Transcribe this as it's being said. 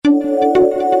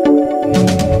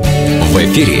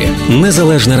ефірі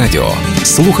Незалежне Радіо.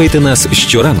 Слухайте нас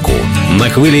щоранку на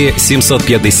хвилі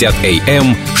 750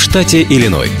 AM в штаті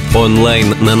Ілліной, онлайн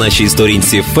на нашій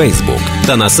сторінці Facebook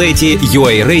та на сайті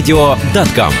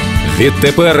uaradio.com.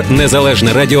 Відтепер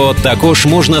Незалежне Радіо також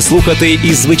можна слухати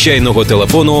із звичайного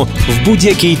телефону в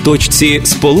будь-якій точці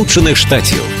Сполучених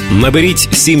Штатів. Наберіть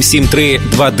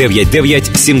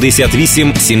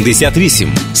 773-299-78-78.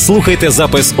 Слухайте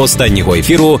запис останнього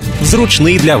ефіру в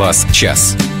зручний для вас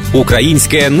час.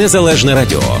 Українське Незалежне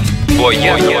Радіо. Бо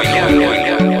я.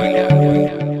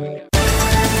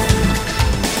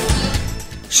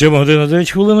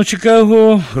 7:09 у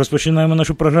Чикаго. Розпочинаємо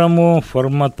нашу програму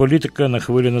 «Формат політика» на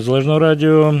хвилі Незалежного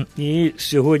радіо. І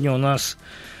сьогодні у нас,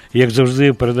 як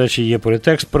завжди, в передачі є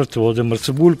політексперт Володимир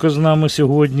Цибулько з нами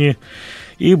сьогодні.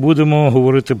 І будемо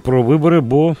говорити про вибори,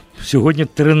 бо сьогодні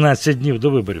 13 днів до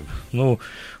виборів. Ну,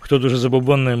 хто дуже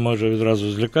забобонний, може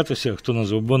відразу злякатися, хто не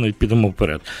забобонний, підемо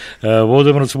вперед.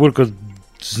 Володимир Цибулько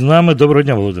з нами. Доброго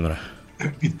дня, Володимире.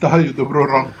 Вітаю, доброго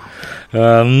ранку.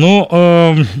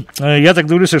 Я так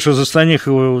дивлюся, що з останніх,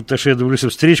 те, що я дивлюся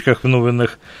в стрічках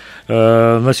новинних,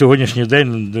 на сьогоднішній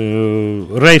день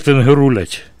рейтинги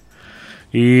рулять.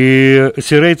 І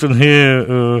ці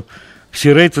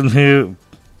рейтинги,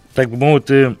 так би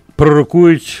мовити,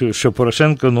 пророкують, що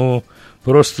Порошенко,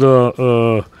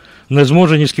 просто не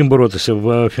зможе ні з ким боротися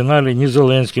в фіналі, ні з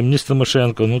Зеленським, ні з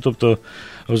Тимошенко. Тобто,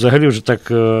 взагалі вже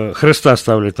так хреста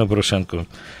ставлять на Порошенко.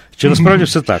 Чи насправді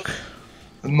все так?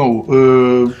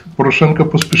 Порошенка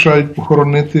поспішають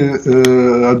похоронити,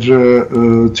 адже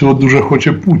цього дуже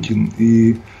хоче Путін.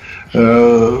 І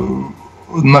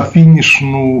на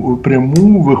фінішну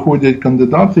пряму виходять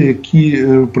кандидати, які,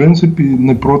 в принципі,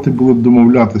 не проти були б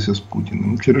домовлятися з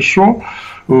Путіним. Через що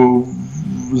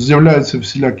з'являються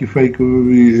всілякі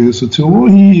фейкові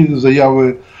соціології,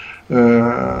 заяви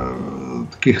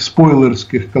таких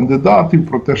спойлерських кандидатів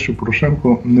про те, що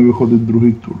Порошенко не виходить в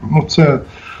другий тур.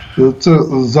 Це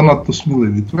занадто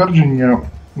сміливі твердження,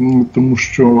 тому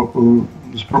що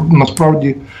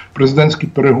насправді президентські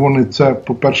перегони – це,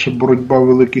 по-перше, боротьба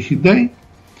великих ідей,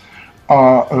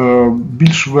 а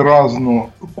більш виразно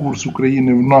курс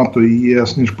України в НАТО і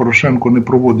ЄС, ніж Порошенко, не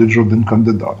проводить жоден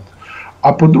кандидат.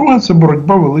 А по-друге, це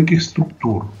боротьба великих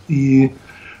структур. І,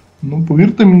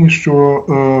 повірте мені, що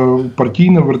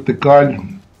партійна вертикаль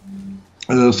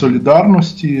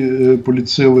солідарності,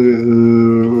 політсили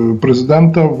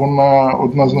президента, вона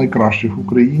одна з найкращих в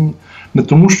Україні. Не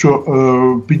тому,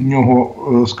 що під нього,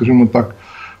 скажімо так,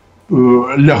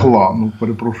 лягла,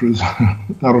 перепрошую за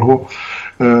арго,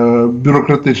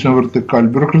 бюрократична вертикаль.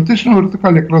 Бюрократична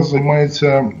вертикаль якраз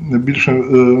займається більше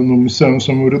місцевим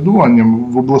самоврядуванням.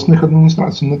 В обласних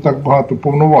адміністраціях не так багато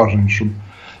повноважень, щоб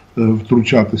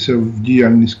втручатися в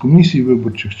діяльність комісій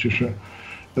виборчих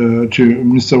чи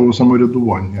місцевого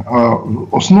самоврядування. А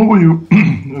основою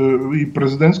і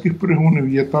президентських перегонів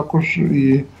є також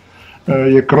і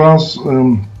якраз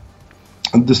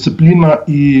дисципліна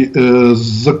і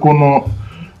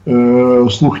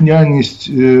законослухняність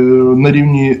на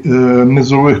рівні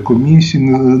низових комісій,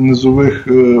 низових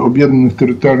об'єднаних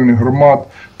територіальних громад.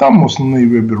 Там основний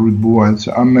вибір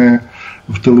відбувається, а не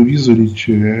в телевізорі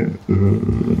чи,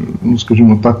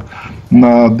 скажімо так,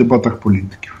 на дебатах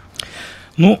політиків.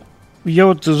 Я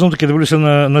от знов-таки дивлюся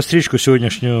на стрічку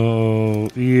сьогоднішню,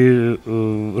 і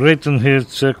рейтинги,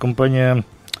 це компанія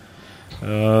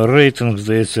 «Рейтинг»,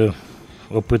 здається,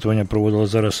 опитування проводила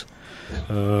зараз,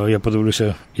 я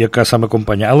подивлюся, яка саме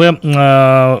компанія. Але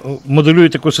моделює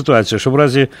таку ситуацію, що в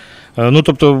разі,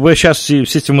 тобто весь час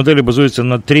всі ці моделі базуються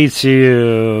на трійці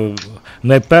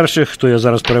найперших, хто є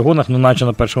зараз в перегонах, наче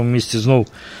на першому місці знов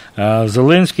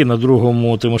Зеленський, на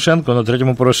другому Тимошенко, на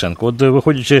третьому Порошенко. От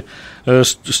виходячи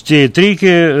з цієї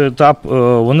трійки,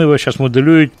 вони весь час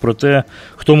моделюють про те,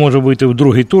 хто може вийти в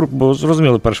другий тур, бо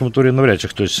зрозуміло, в першому турі навряд чи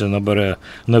хтось набере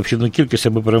необхідну кількість,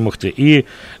 аби перемогти. І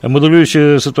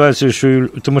моделюючи ситуацію, що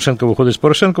Тимошенко виходить з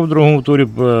Порошенко в другому турі,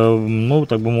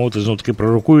 так би мовити, знов таки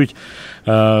пророкують,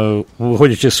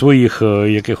 виходячи з своїх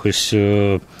якихось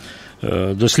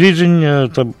досліджень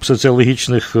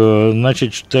соціологічних,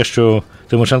 значить те, що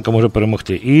Тимошенко може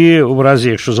перемогти. І в разі,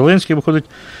 якщо Зеленський виходить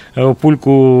в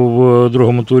пульку в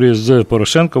другому турі з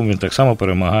Порошенком, він так само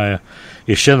перемагає.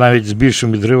 І ще навіть з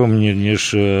більшим відривом,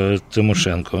 ніж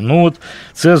Тимошенко.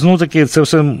 Це, знов-таки, це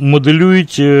все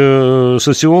моделюють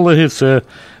соціологи, це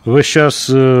весь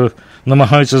час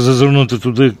намагаються зазирнути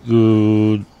туди,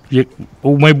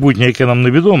 у майбутнє, яке нам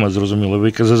невідоме, зрозуміло, в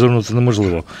яке зазирнути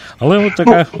неможливо. Але от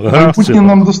така гра. Майбутнє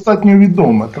нам достатньо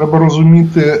відоме. Треба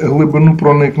розуміти глибину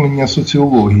проникнення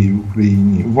соціології в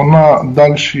Україні. Вона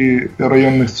далі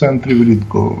районних центрів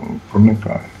рідко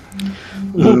проникає.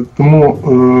 Тому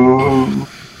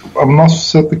а в нас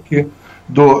все-таки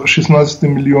до 16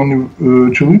 мільйонів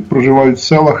чоловік проживають в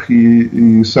селах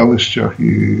і селищах,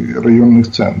 і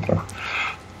районних центрах.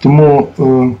 Тому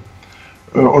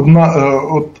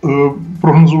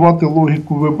прогнозувати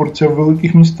логіку виборця в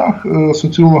великих містах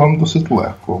соціологам досить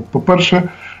легко. По-перше,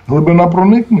 глибина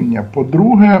проникнення.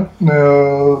 По-друге,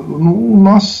 у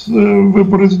нас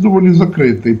виборець доволі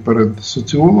закритий перед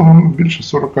соціологами,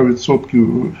 більше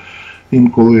 40%,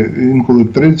 інколи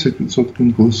 30%,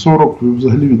 інколи 40%,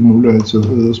 взагалі відмовляються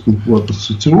спілкуватися з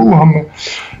соціологами.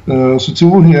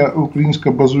 Соціологія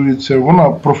українська базується, вона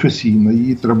професійна,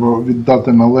 її треба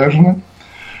віддати належне,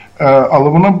 але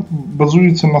вона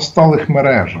базується на сталих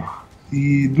мережах.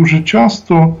 І дуже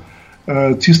часто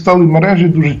ці сталі мережі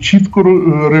дуже чітко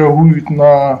реагують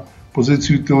на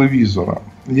позицію телевізора.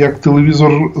 Як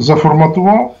телевізор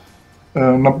заформатував,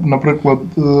 наприклад,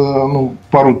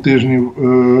 пару тижнів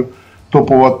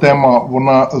топова тема,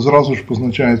 вона зразу ж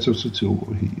позначається в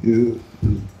соціології.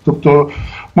 Тобто,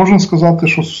 можна сказати,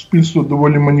 що суспільство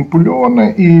доволі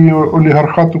маніпульоване, і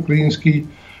олігархат український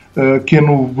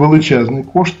кинув величезні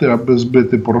кошти, аби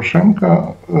збити Порошенка,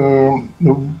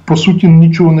 по суті,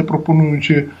 нічого не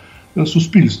пропонуючи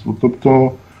суспільству.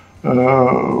 Тобто,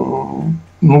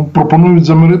 пропонують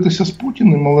замиритися з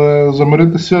Путіним, але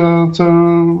замиритися –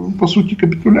 це, по суті,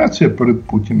 капітуляція перед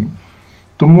Путіним.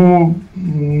 Тому,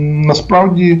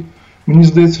 насправді, мені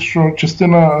здається, що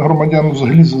частина громадян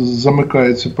взагалі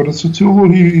замикається перед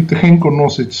соціологією і тихенько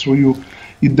носить свою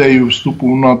ідею вступу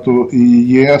в НАТО і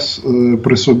ЄС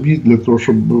при собі для того,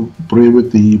 щоб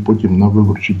проявити її потім на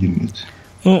виборчій дільниці.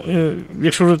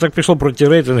 Якщо вже так пішло про ті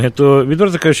рейтинги, то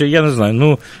відверто кажучи, я не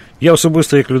знаю. Я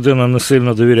особисто, як людина, не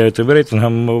сильно довіряю тим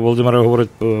рейтингам. Володимир говорить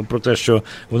про те, що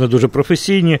вони дуже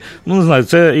професійні. Не знаю,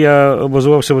 це я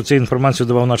базувався, цю інформацію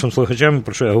давав нашим слухачам,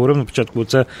 про що я говорив на початку.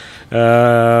 Це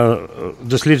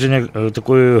дослідження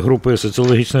такої групи,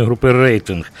 соціологічної групи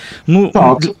 «Рейтинг».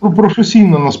 Так, це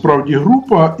професійна, насправді,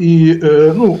 група. І,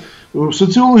 в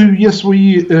соціологів є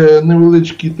свої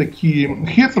невеличкі такі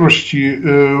хитрощі,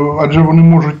 адже вони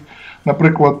можуть,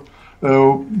 наприклад,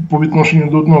 по відношенню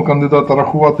до одного кандидата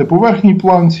рахувати по верхній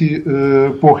планці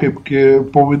похибки,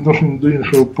 по відношенню до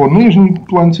іншого по нижній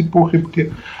планці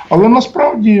похибки. Але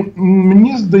насправді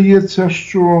мені здається,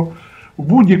 що в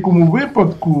будь-якому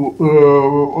випадку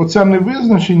оця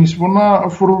невизначеність, вона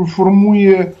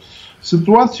формує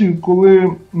ситуацію, коли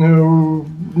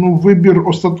вибір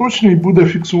остаточний буде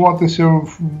фіксуватися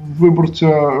в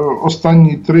виборця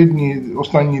останні 3 дні,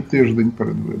 останній тиждень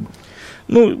перед вибором.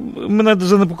 Мене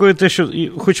дуже непокоїть те, що,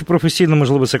 хоч і професійно,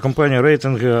 можливо, це компанія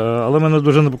 «Рейтинг», але мене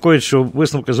дуже непокоїть, що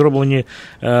висновки зроблені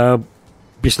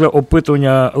після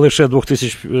опитування лише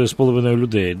 2500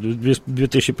 людей.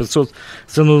 2500 –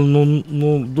 це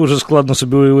дуже складно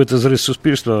собі уявити зріз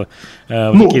суспільства.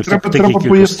 Треба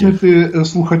пояснити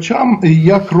слухачам,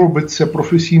 як робиться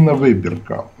професійна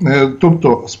вибірка.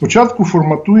 Тобто, спочатку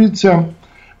форматується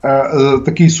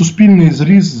такий суспільний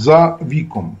зріз за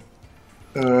віком.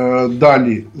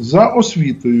 Далі за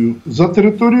освітою, за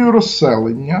територією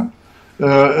розселення,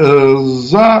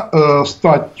 за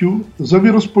статтю, за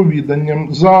віросповіданням,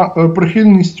 за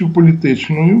прихильністю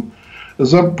політичною,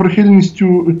 за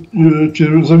прихильністю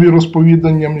чи за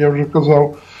віросповіданням, я вже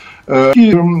казав.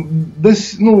 І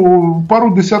десь пару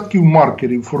десятків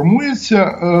маркерів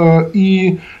формується,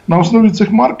 і на основі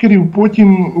цих маркерів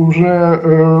потім вже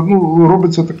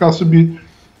робиться така собі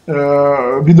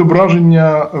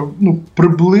відображення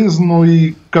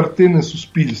приблизної картини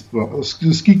суспільства.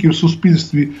 Скільки в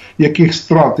суспільстві яких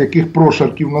страт, яких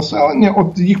прошарків населення,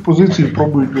 от їх позиції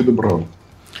пробують відображити.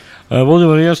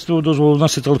 Володимир, я з того дозволу, у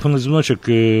нас є телефонний дзвіночок,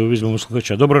 візьмемо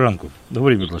слухача. Доброго ранку.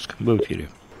 Говоріть, будь ласка, ви в ефірі.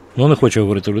 Не хоче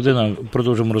говорити людина,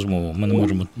 продовжимо розмову. Ми не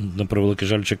можемо, на превеликий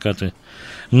жаль, чекати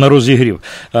на розігрів.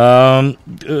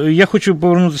 Я хочу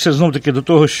повернутися знов-таки до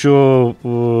того, що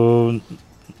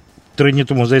 3 дні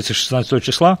тому, здається, 16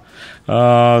 числа,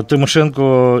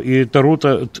 Тимошенко і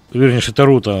Тарута,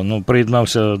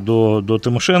 приєднався до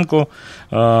Тимошенко,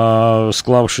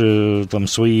 склавши там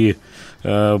свої,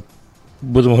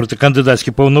 будемо говорити,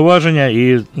 кандидатські повноваження,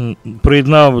 і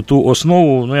приєднав ту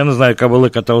основу, я не знаю, яка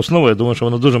велика та основа, я думаю, що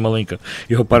вона дуже маленька,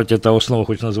 його партія та основа,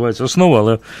 хоч називається основа,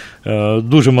 але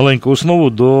дуже маленьку основу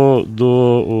до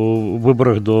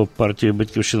виборах до партії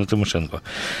 «Батьківщина» Тимошенко.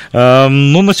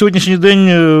 На сьогоднішній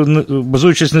день,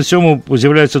 базуючись на цьому,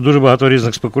 з'являється дуже багато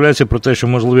різних спекуляцій про те, що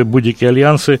можливі будь-які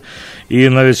альянси, і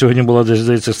навіть сьогодні була, десь,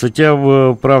 здається, стаття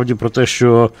в «Правді» про те,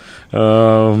 що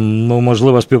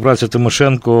можлива співпраця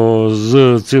Тимошенко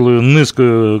з цілою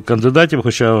низкою кандидатів,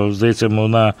 хоча, здається,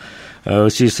 вона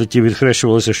цій статті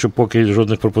відхрещувалися, що поки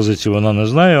жодних пропозицій вона не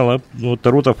знає, але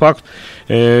Тарута факт,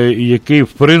 який,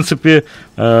 в принципі,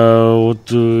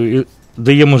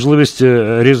 дає можливість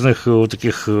різних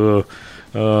таких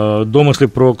домислів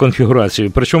про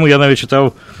конфігурацію. Причому я навіть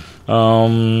читав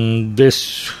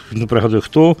десь, не пригадую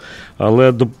хто,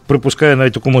 але припускає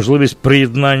навіть таку можливість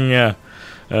приєднання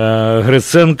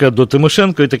Гриценка до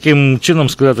Тимошенко і таким чином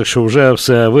сказати, що вже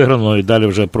все виграно і далі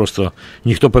вже просто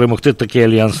ніхто перемогти такий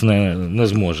альянс не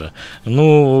зможе.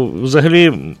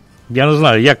 Взагалі, я не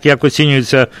знаю, як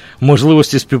оцінюються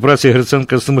можливості співпраці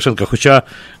Гриценка з Тимошенко, хоча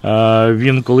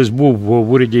він колись був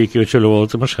в уряді, який очолював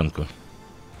Тимошенко.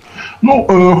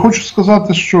 Хочу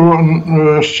сказати, що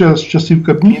ще з часів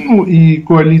Кабміну і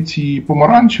коаліції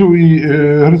Помаранчевої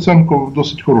Гриценко в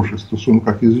досить хороших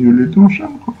стосунках із Юлією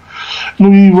Тимошенко.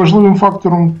 І важливим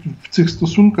фактором в цих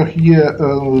стосунках є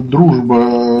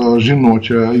дружба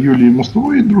жіноча Юлії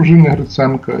Мостової, дружини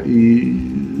Гриценка, і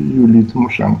Юлії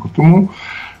Тимошенко. Тому,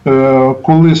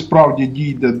 коли справді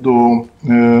дійде до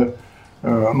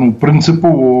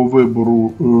принципового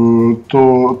вибору,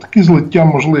 то такі злиття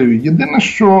можливі. Єдине,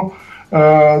 що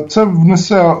це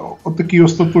внесе такий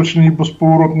остаточний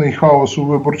безповоротний хаос у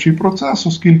виборчий процес,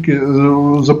 оскільки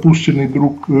запущений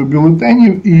друк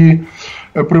бюлетенів, і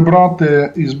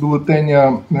прибрати із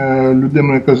бюлетеня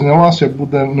людину, яка знялася,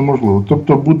 буде неможливо.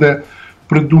 Тобто буде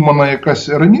придумана якась...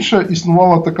 Раніше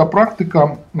існувала така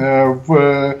практика,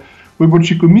 в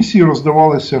виборчій комісії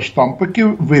роздавалися штампики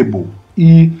 «Вибув».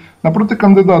 І напроти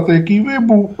кандидата, який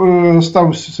вибув,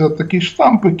 ставився такий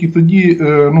штампик, і тоді,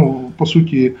 по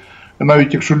суті,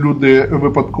 навіть якщо люди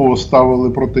випадково ставили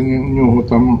проти нього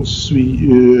там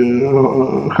свій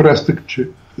хрестик чи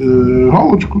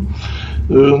галочку,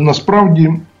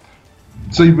 насправді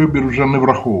цей вибір вже не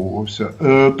враховувався.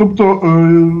 Тобто,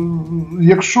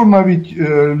 якщо навіть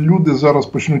люди зараз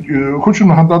почнуть... Хочу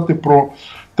нагадати про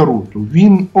Таруту.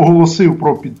 Він оголосив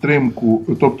про підтримку,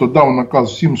 тобто дав наказ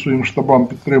всім своїм штабам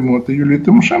підтримувати Юлію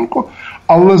Тимошенко,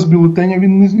 але з бюлетеня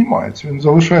він не знімається. Він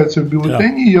залишається в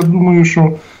бюлетені. Я думаю,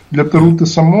 що для Тарути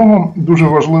самого дуже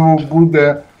важливо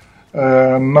буде,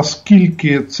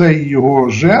 наскільки цей його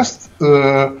жест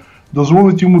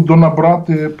дозволить йому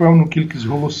донабрати певну кількість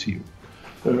голосів.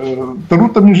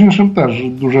 Тарута, між іншим, теж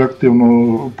дуже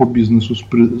активно по бізнесу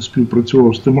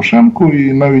співпрацював з Тимошенко,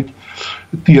 і навіть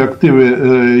ті активи,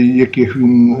 яких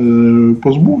він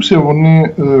позбувся, вони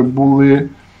були,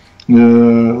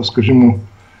 скажімо,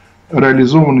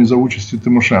 реалізовані за участі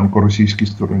Тимошенко російській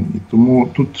стороні. Тому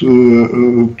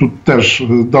тут теж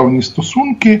давні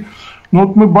стосунки.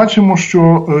 Ми бачимо,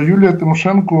 що Юлія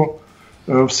Тимошенко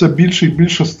все більше і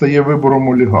більше стає вибором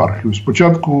олігархів.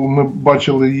 Спочатку ми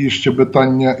бачили її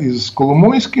щебетання із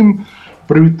Коломойським,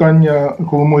 привітання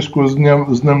Коломойського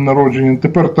з днем народження.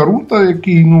 Тепер Тарута,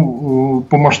 який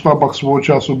по масштабах свого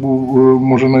часу був,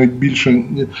 може, навіть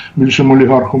більшим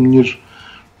олігархом, ніж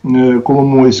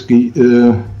Коломойський.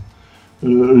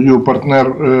 Його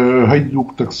партнер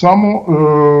Гайдук так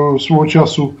само свого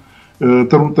часу.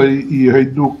 Тарута і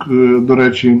Гайдук, до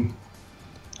речі,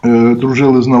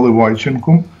 дружили з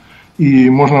Наливайченком, і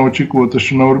можна очікувати,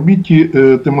 що на орбіті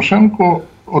Тимошенко,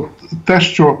 те,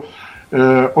 що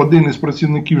один із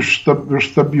працівників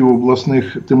штабів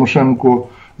обласних Тимошенко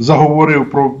заговорив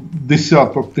про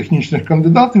десяток технічних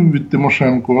кандидатів від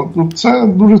Тимошенко, то це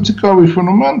дуже цікавий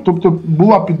феномен. Тобто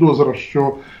була підозра,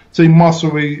 що цей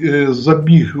масовий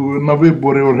забіг на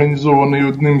вибори організований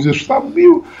одним зі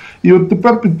штабів, і от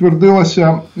тепер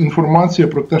підтвердилася інформація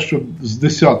про те, що з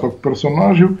десяток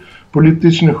персонажів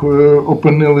політичних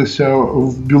опинилися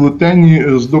в бюлетені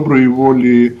з доброї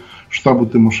волі штабу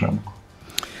Тимошенко.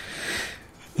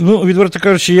 Відверто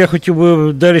кажучи, я хотів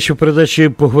би далі ще в передачі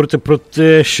поговорити про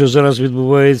те, що зараз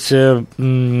відбувається,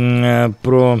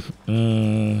 про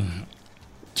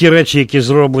ті речі, які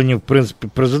зроблені, в принципі,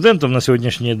 президентом на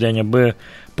сьогоднішній день, аби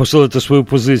посилити свою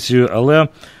позицію, але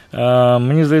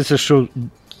мені здається, що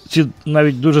ці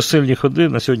навіть дуже сильні ходи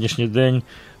на сьогоднішній день,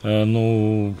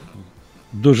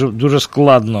 дуже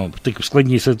складно, в такій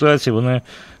складній ситуації, вони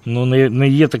не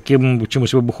є таким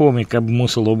чимось вибуховим, яке б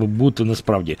мусило би бути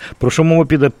насправді. Про що мова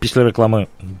піде після реклами,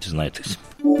 дізнайтесь.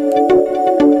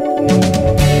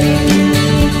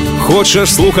 Хочеш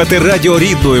слухати радіо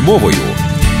рідною мовою?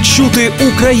 Чути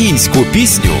українську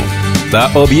пісню та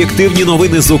об'єктивні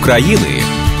новини з України?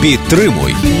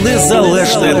 Підтримуй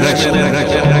Незалежне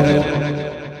радіо.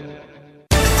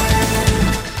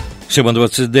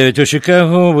 7:29 у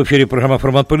Чикаго, в ефірі програма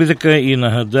 «Формат політика», і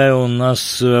нагадаю, у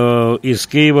нас із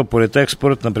Києва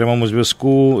Політекспорт на прямому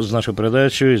зв'язку з нашою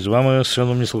передачею, і з вами,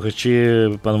 шановні слухачі,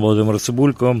 пан Володимир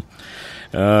Цибулько.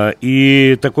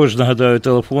 І також нагадаю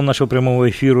телефон нашого прямого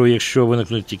ефіру, якщо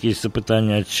виникнуть якісь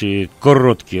запитання чи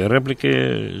короткі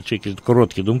репліки, чи якісь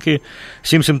короткі думки,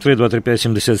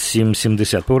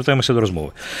 773-235-7770. Повертаємося до розмови.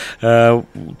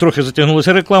 Трохи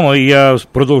затягнулася реклама, і я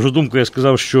продовжу думку. Я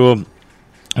сказав, що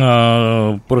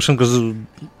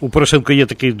у Порошенка є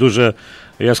такий дуже,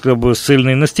 я сказав би,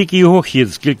 сильний настільки його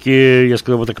хід, скільки, я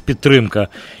сказав би, так, підтримка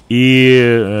і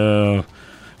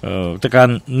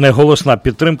така неголосна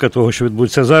підтримка того, що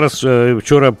відбудеться зараз.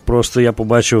 Вчора просто я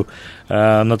побачив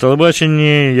на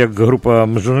телебаченні, як група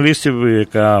журналістів,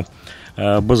 яка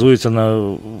базується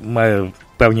має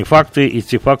певні факти, і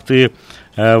ці факти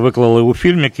виклали у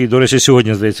фільм, який, до речі,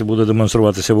 сьогодні, здається, буде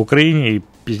демонструватися в Україні, і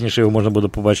пізніше його можна буде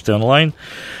побачити онлайн.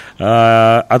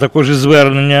 А також і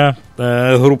звернення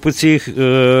групи цих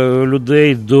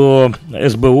людей до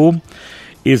СБУ.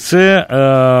 І це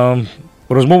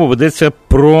розмова ведеться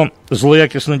про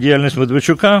злоякісну діяльність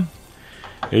Медведчука,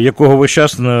 якого весь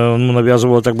час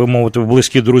нав'язували, так би мовити, в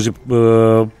близькі друзі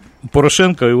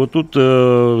Порошенка. І отут,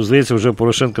 здається, вже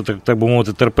Порошенко, так би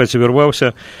мовити, терпець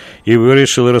увірвався і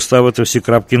вирішили розставити всі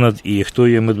крапки над «і». Хто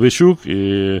є Медведчук,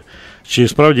 і чи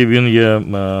справді він є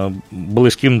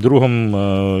близьким другом,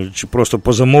 чи просто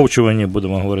по замовчуванні,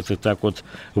 будемо говорити так, от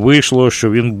вийшло,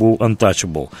 що він був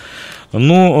untouchable.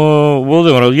 Ну,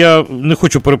 Володимир, я не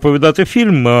хочу переповідати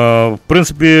фільм. В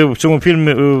принципі, в цьому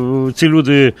фільмі ці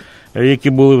люди, які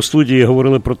були в студії,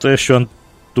 говорили про те, що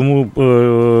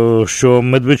що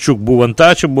Медведчук був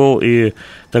untouchable і,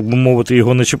 так би мовити,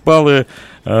 його не чіпали.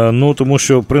 Ну, тому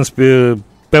що, в принципі,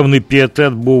 певний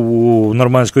пієтет був у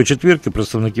нормандської четвірки,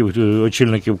 представників,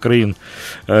 очільників країн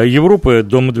Європи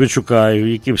до Медведчука,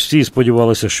 які всі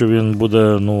сподівалися, що він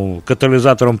буде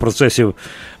каталізатором процесів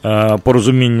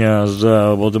порозуміння з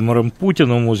Володимиром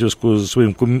Путіним у зв'язку з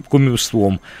своїм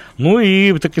кумівством. Ну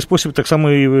і в такий спосіб так само,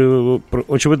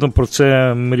 очевидно, про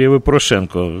це мріяв і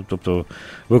Порошенко. Тобто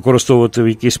використовувати в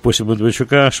якийсь спосіб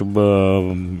Медведчука, щоб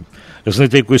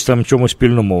знайти якусь там чомусь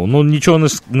спільну мову. Ну, нічого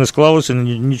не склалося,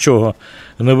 нічого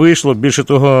не вийшло. Більше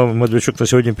того, Медведчук на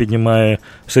сьогодні піднімає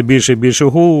все більше і більше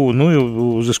голову. Ну і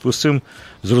у зв'язку з цим,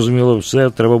 зрозуміло, все,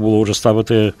 треба було вже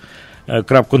ставити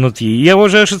крапку над «і». Я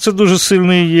вважаю, що це дуже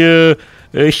сильний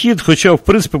хід, хоча, в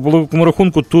принципі, по великому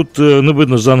рахунку тут не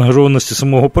видно заангажованості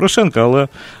самого Порошенка, але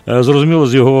зрозуміло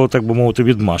з його, так би мовити,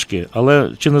 відмашки. Але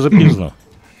чи не запізно?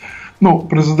 Ну,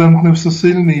 президент не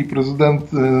всесильний, і президент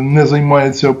не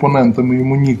займається опонентами,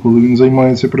 йому ніколи. Він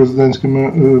займається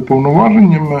президентськими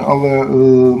повноваженнями, але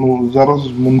зараз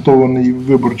змонтований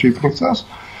виборчий процес.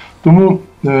 Тому,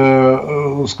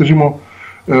 скажімо,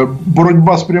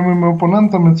 боротьба з прямими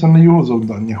опонентами – це не його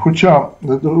завдання. Хоча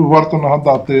варто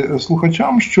нагадати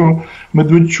слухачам, що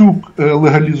Медведчук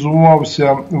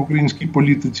легалізувався в українській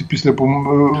політиці після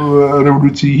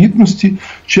Революції Гідності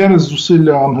через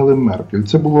зусилля Ангели Меркель.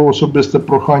 Це було особисте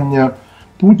прохання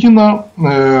Путіна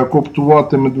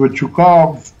кооптувати Медведчука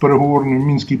в переговорний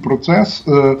мінський процес,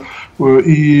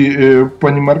 і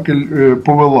пані Меркель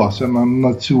повелася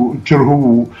на цю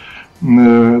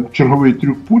черговий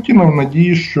трюк Путіна в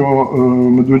надії, що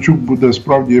Медведчук буде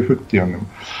справді ефективним.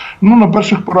 Ну, на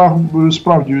перших порах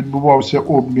справді відбувався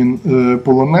обмін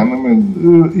полоненими,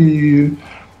 і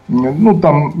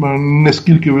там не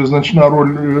скільки визначна роль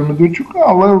Медведчука,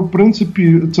 але в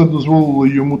принципі це дозволило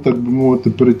йому, так би мовити,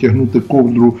 перетягнути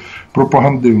ковдру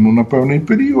пропагандивну на певний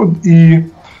період. І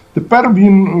тепер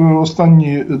він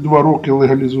останні 2 роки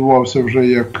легалізувався вже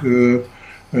як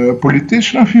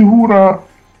політична фігура,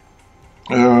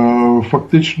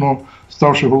 фактично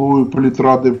ставши головою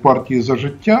політради в партії «За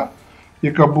життя»,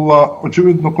 яка була,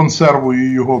 очевидно,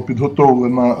 консервою його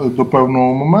підготовлена до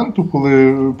певного моменту,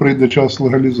 коли прийде час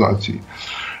легалізації.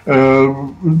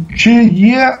 Чи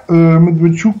є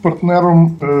Медведчук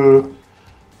партнером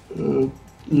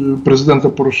президента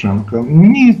Порошенка?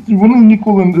 Ні, вони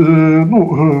ніколи,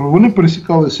 вони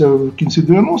пересікалися в кінці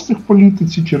 90-х в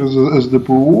політиці через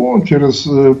СДПУ, через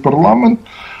парламент,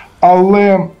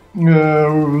 але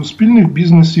спільних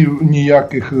бізнесів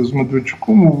ніяких з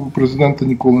Медведчуком у президента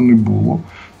ніколи не було.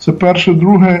 Це перше.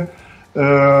 Друге,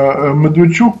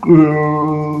 Медведчук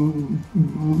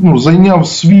зайняв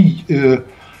свій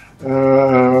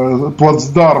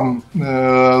плацдарм,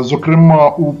 зокрема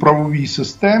у правовій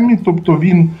системі, тобто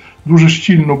він дуже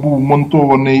щільно був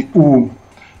монтований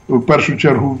в першу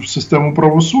чергу в систему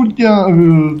правосуддя,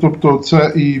 тобто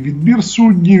це і відбір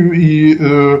суддів, і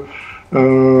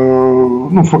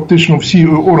фактично всі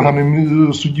органи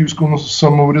суддівського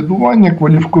самоврядування,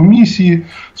 кваліфкомісії.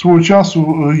 Свого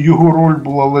часу його роль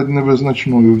була ледь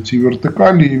невизначною в цій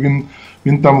вертикалі, і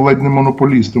він там ледь не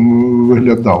монополістом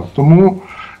виглядав. Тому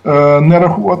Не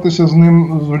рахуватися з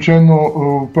ним, звичайно,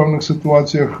 в певних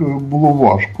ситуаціях було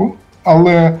важко.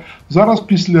 Але зараз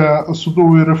після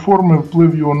судової реформи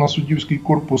вплив його на суддівський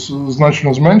корпус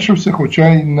значно зменшився, хоча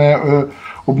й не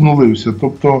обнулився.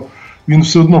 Тобто він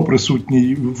все одно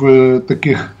присутній в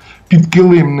таких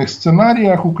підкилимних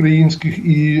сценаріях українських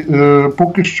і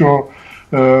поки що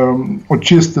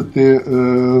очистити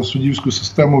суддівську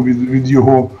систему від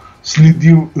його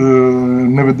слідів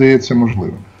не видається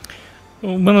можливим.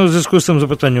 У мене у зв'язку з цим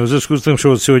запитання, у зв'язку з тим,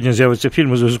 що от сьогодні з'явиться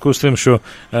фільм, у зв'язку з тим, що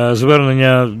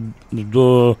звернення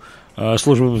до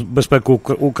Служби безпеки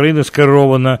України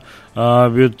скероване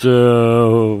від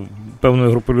певної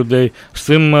групи людей з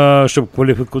тим, щоб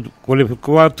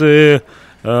кваліфікувати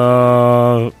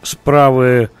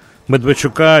справи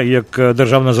Медведчука як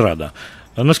державна зрада.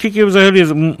 Наскільки взагалі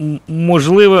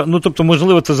можливо, ну тобто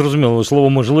можливо це зрозуміло, слово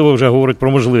можливо вже говорить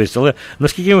про можливість, але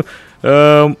наскільки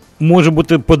може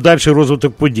бути подальший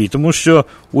розвиток подій? Тому що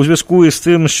у зв'язку із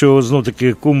тим, що знов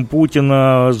таки кум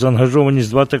Путіна,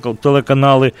 заангажованість 2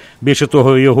 телеканали, більше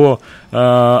того, його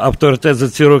авторитет за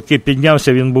ці роки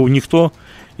піднявся, він був ніхто,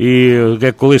 і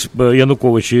як колись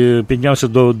Янукович піднявся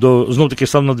знов таки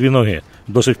став на 2 ноги,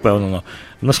 досить впевнено.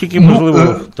 Наскільки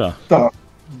можливо? Так.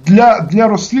 Для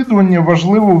розслідування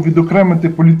важливо відокремити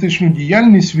політичну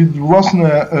діяльність від,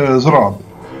 власне, зради.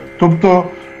 Тобто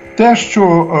те,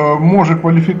 що може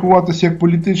кваліфікуватися як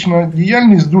політична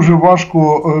діяльність, дуже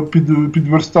важко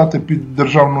підверстати під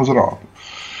державну зраду.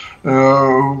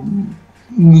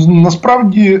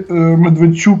 Насправді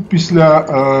Медведчук після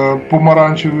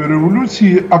помаранчевої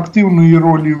революції активної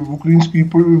ролі в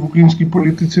українській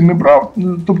політиці не брав,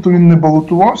 тобто він не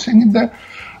балотувався ніде.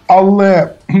 Але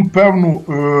певну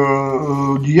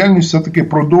діяльність все-таки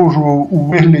продовжував у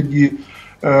вигляді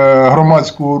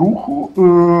громадського руху,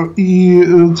 і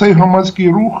цей громадський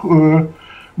рух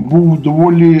був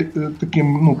доволі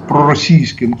таким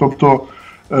проросійським. Тобто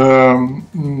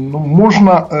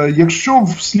можна, якщо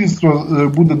в слідства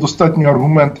буде достатньо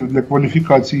аргументів для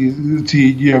кваліфікації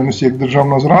цієї діяльності як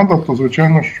державна зрада, то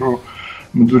звичайно, що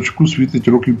Медведчуку світить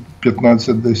років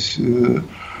 15 десь.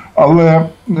 Але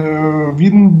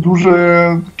він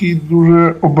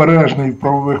дуже обережний в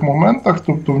правових моментах,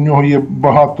 тобто в нього є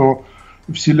багато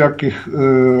всіляких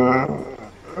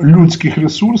людських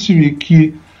ресурсів,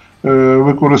 які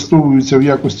використовуються в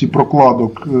якості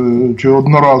прокладок чи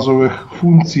одноразових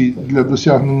функцій для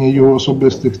досягнення його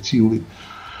особистих цілей.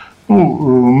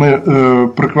 Ми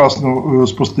прекрасно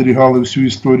спостерігали всю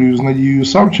історію з Надією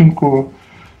Савченко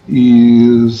і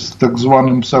з так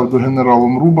званим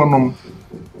псевдогенералом Рубаном.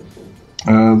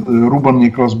 Рубан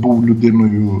якраз був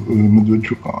людиною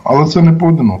Медведчука. Але це не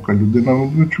поодинока людина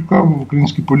Медведчука. В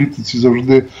українській політиці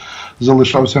завжди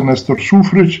залишався Нестор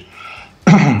Шуфрич.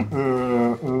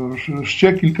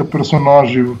 Ще кілька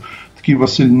персонажів, такий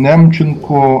Василь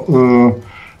Немченко,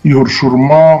 Ігор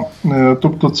Шурма.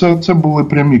 Тобто це були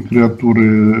прямі креатури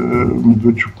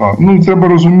Медведчука. І треба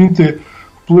розуміти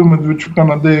вплив Медведчука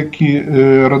на деякі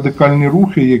радикальні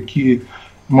рухи, які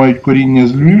мають коріння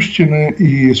з Львівщини,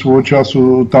 і свого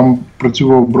часу там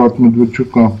працював брат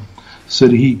Медведчука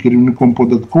Сергій керівником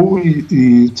податкової,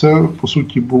 і це, по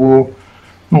суті, було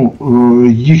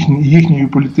їхньою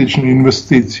політичною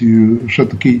інвестицією. Ще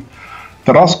такий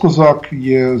Тарас Козак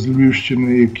є з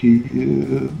Львівщини, який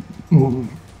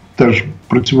теж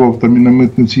працював там і на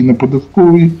митниці, і на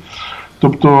податковій.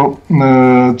 Тобто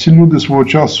ці люди свого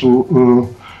часу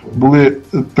були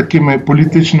такими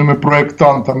політичними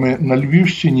проєктантами на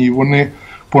Львівщині, і вони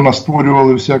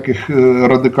понастворювали всяких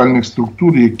радикальних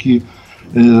структур, які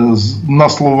на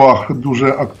словах дуже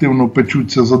активно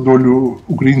печуться за долю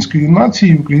української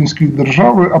нації, української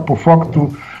держави, а по факту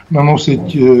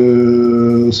наносять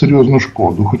серйозну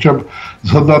шкоду. Хоча б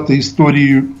згадати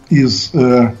історію із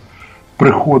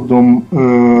приходом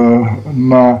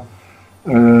на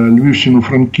Львівщину,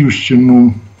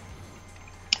 Франківщину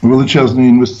величезної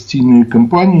інвестиційної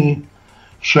компанії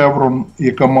 «Шеврон»,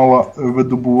 яка мала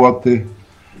видобувати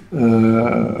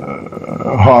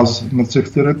газ на цих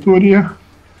територіях,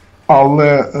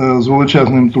 але з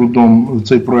величезним трудом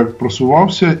цей проект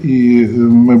просувався, і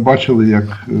ми бачили,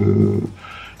 як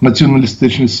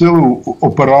націоналістичні сили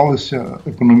опиралися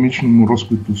економічному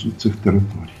розквіту цих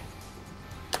територій.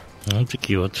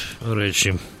 Такі от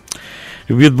речі.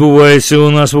 Відбувається у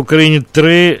нас в Україні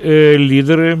 3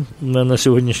 лідери на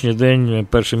сьогоднішній день.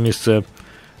 Перше місце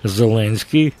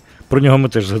Зеленський. Про нього ми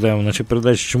теж згадаємо в нашій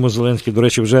передачі, чому Зеленський, до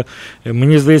речі, вже,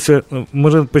 мені здається,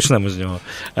 може почнемо з нього.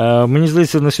 Мені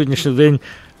здається, на сьогоднішній день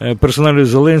персоналію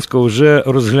Зеленського вже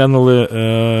розглянули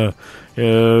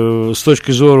з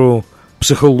точки зору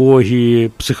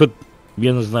психології,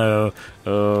 я не знаю,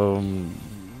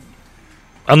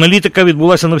 аналітика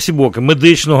відбулася на всі боки.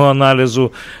 Медичного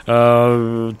аналізу,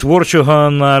 творчого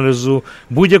аналізу,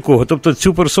 будь-якого. Тобто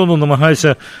цю персону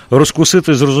намагаються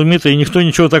розкусити, зрозуміти, і ніхто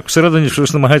нічого так всередині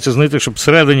щось намагається знайти, щоб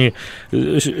всередині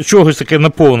чогось таке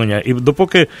наповнення. І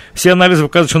допоки всі аналізи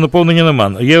вказують, що наповнення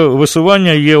нема. Є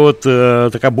висування, є от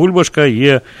така бульбашка,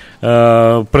 є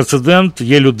прецедент,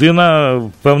 є людина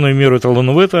певною мірою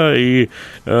талановита і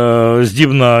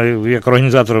здібна як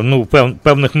організатор, ну, в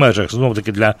певних межах,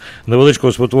 знову-таки для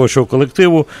невеличкого спортового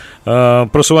колективу,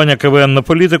 просування КВН на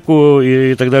політику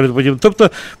і так далі. Тобто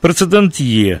прецедент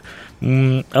є.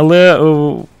 Але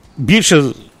більше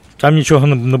там нічого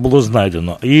не було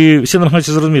знайдено. І всі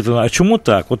намагаються зрозуміти, а чому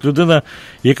так? От людина,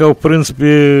 яка, в принципі,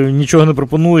 нічого не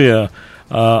пропонує,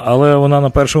 але вона на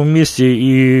першому місці,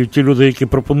 і ті люди, які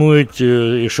пропонують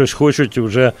і щось хочуть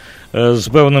вже з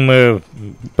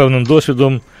певним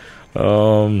досвідом,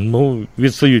 ну,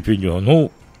 відстають від нього. Ну,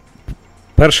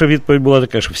 перша відповідь була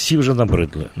така, що всі вже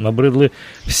набридли. Набридли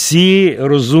всі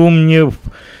розумні,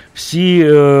 всі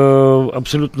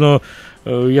абсолютно,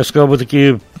 я сказав би,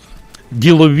 такі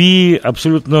ділові,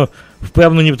 абсолютно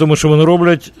впевнені в тому, що вони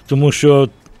роблять, тому що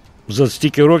за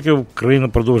стільки років країна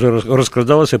продовжує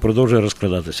розкрадалася і продовжує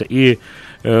розкрадатися. І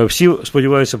всі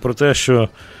сподіваються про те, що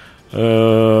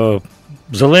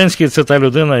Зеленський – це та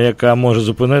людина, яка може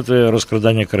зупинити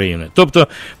розкрадання країни. Тобто,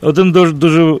 один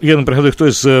дуже, я не пригадую,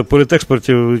 хтось з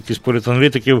політекспертів, якісь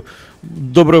політаналітиків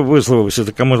добре висловився,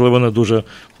 така, можливо, не дуже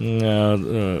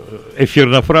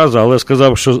ефірна фраза, але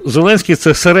сказав, що Зеленський –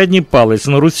 це середній палець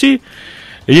на руці,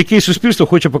 який суспільство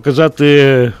хоче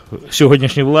показати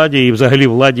сьогоднішній владі, і взагалі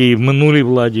владі, і в минулій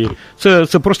владі.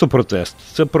 Це просто протест.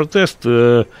 Це протест,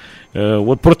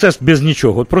 от протест без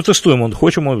нічого. От протестуємо,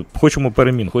 хочемо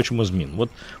перемін, хочемо змін.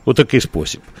 От такий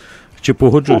спосіб. Чи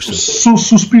погоджуєшся?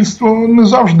 Суспільство не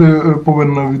завжди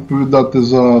повинно відповідати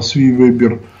за свій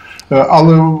вибір,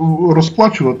 але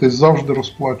розплачуватись завжди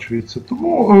розплачується.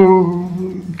 Тому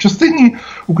в частині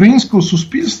українського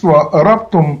суспільства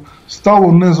раптом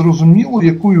стало незрозуміло,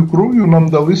 якою кров'ю нам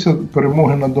далися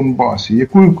перемоги на Донбасі,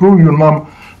 якою кров'ю нам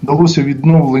далося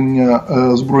відновлення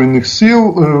Збройних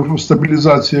сил,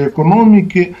 стабілізація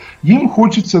економіки. Їм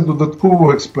хочеться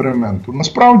додаткового експерименту.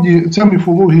 Насправді, ця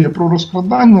міфологія про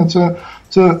розкрадання –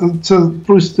 це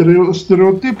той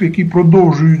стереотип, який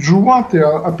продовжують жувати,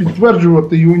 а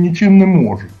підтверджувати його нічим не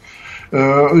можуть.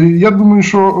 Я думаю,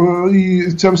 що і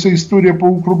ця вся історія по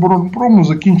Укроборонпрому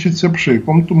закінчиться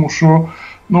пшиком, тому що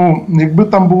якби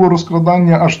там було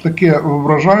розкрадання аж таке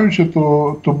вражаюче,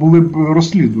 то були б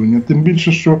розслідування. Тим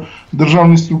більше, що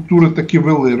державні структури таки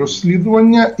вели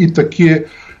розслідування, і таки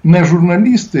не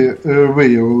журналісти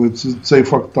виявили цей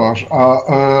фактаж, а,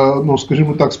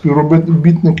 скажімо так,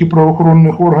 співробітники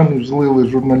правоохоронних органів злили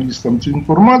журналістам цю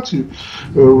інформацію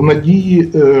в надії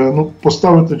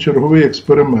поставити черговий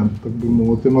експеримент, так би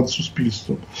мовити, над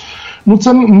суспільством.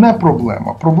 Це не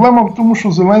проблема. Проблема в тому,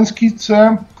 що Зеленський –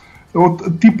 це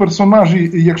ті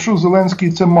персонажі, якщо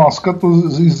Зеленський – це маска, то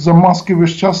з-за маски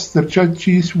весь час стирчать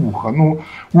чиїсь вуха.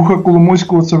 Вуха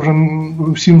Коломойського – це вже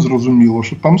всім зрозуміло,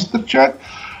 що там стирчать.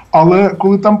 Але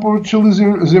коли там почали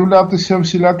з'являтися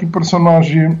всілякі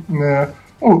персонажі,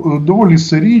 доволі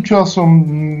сирі часом,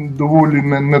 доволі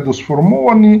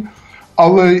недосформовані,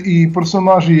 але і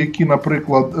персонажі, які,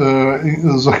 наприклад,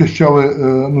 захищали,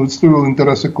 відстоювали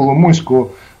інтереси Коломойського,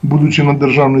 будучи на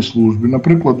державній службі.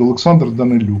 Наприклад, Олександр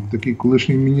Данилюк, такий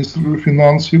колишній міністр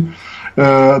фінансів.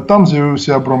 Там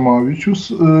з'явився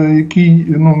Абрамавічус, який,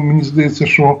 мені здається,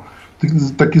 що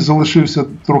так і залишився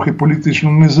трохи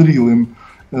політично незрілим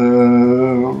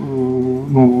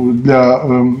для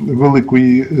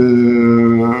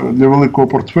великого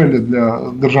портфеля, для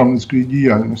державницької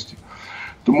діяльності.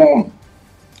 Тому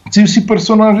ці всі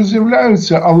персонажі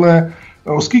з'являються, але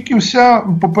оскільки вся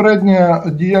попередня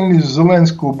діяльність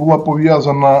Зеленського була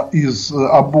пов'язана із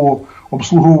або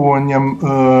обслуговуванням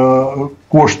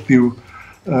коштів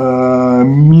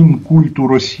Мінкульту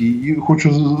Росії, хочу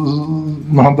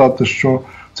нагадати, що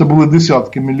це були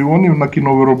десятки мільйонів на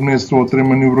кіновиробництво,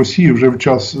 отримані в Росії вже в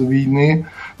час війни.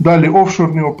 Далі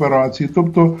офшорні операції.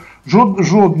 Тобто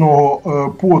жодного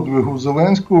подвигу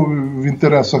Зеленського в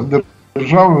інтересах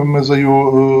держави, ми за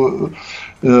його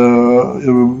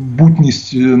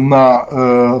бутність на,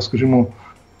 скажімо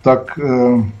так,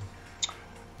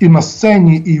 і на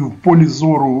сцені, і в полі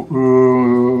зору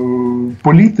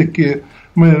політики,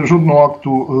 ми жодного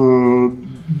акту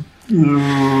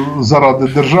заради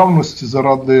державності,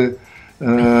 заради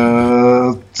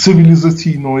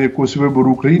цивілізаційного якогось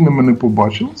вибору України ми не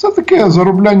побачили. Це таке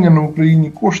заробляння на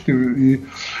Україні коштів. І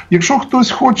якщо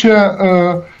хтось хоче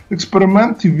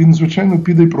експериментів, він, звичайно,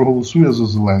 піде і проголосує за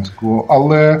Зеленського.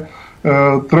 Але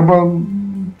треба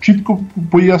чітко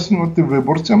пояснювати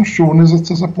виборцям, що вони за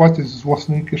це заплатять з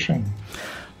власної кишені.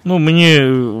 Ну,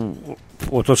 мені,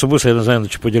 от особисто, я не знаю,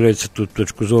 чи поділяється тут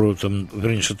точку зору, там,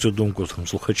 верніше, цю думку там,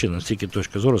 слухачі, настільки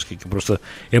точка зору, скільки просто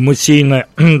емоційне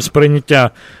сприйняття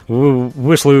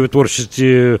висловів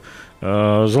творчості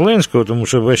Зеленського, тому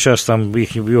що весь час там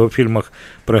в його фільмах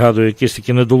пригадую якісь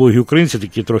такі недолугі українці,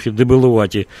 такі трохи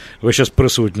дебилуваті, весь час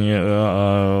присутні.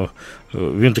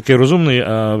 Він такий розумний,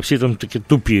 а всі там такі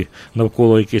тупі,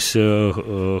 навколо якісь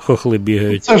хохли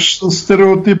бігають. Це ж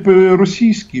стереотипи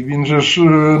російські. Він же ж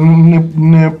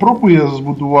не пробує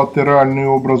збудувати реальний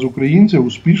образ українця,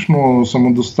 успішного,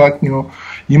 самодостатнього.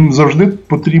 Їм завжди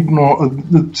потрібно...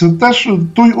 Це теж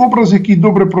той образ, який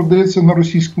добре продається на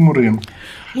російському ринку.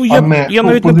 Ну, я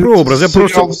навіть не про образ.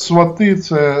 Серіал «Свати» –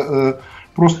 це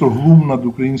просто глум над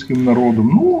українським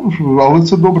народом. Ну, але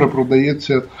це добре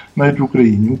продається навіть в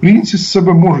Україні. Українці з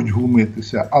себе можуть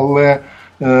глумитися, але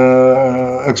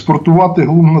експортувати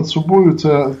глум над собою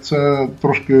 – це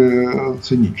трошки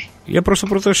цинічно. Я просто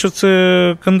про те, що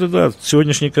це кандидат,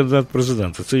 сьогоднішній кандидат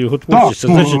президента. Це його творчість,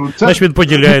 значить він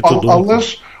поділяє ту думку.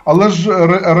 Але ж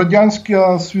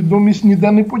радянська свідомість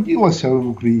ніде не поділася в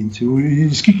українців. І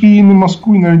скільки її не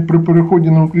маскуй, навіть при переході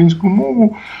на українську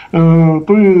мову,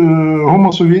 той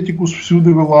гомосовєтікус всюди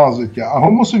вилазить. А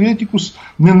гомосовєтікус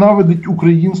ненавидить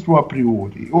українство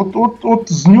апріорі. От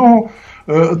з нього...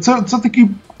 Це такий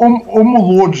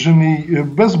омолоджений,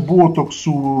 без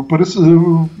ботоксу,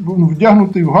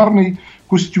 вдягнутий в гарний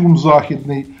костюм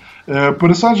західний,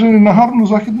 пересаджений на гарну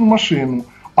західну машину.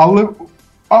 Але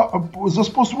за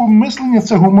способом мислення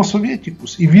це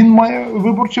гомосовєтікус. І він має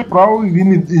виборче право,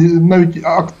 він навіть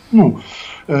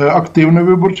активне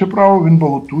виборче право, він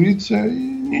балотується,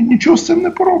 і нічого з цим не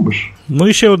поробиш. Ну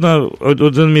і ще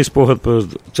один мій спогад,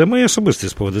 це мої особисті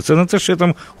спогади, це не те, що я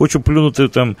там хочу плюнути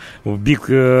там в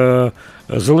бік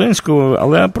Зеленського,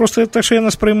 але просто те, що я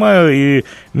не сприймаю, і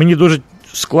мені дуже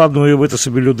складно уявити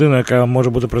собі людину, яка може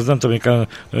бути президентом, яка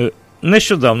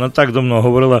нещодавно, так давно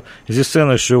говорила зі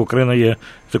сцени, що Україна є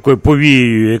такою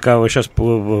повією, яка весь час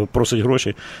просить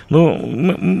гроші. Ну,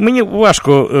 мені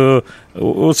важко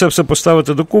це все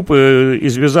поставити докупи і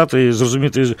зв'язати, і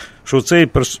зрозуміти, що цей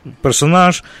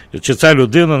персонаж, чи ця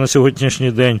людина на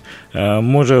сьогоднішній день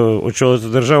може очолити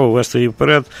державу, вести її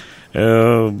вперед,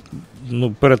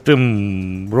 перед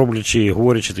тим роблячи і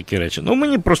говорячи такі речі. Ну,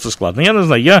 мені просто складно. Я не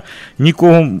знаю, я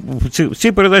нікого... В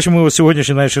цій передачі ми в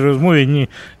сьогоднішній нашій розмові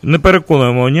не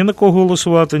переконуємо ні на кого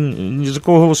голосувати, ні за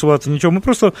кого голосувати, нічого. Ми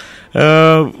просто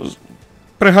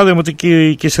пригадуємо такі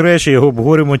якісь речі,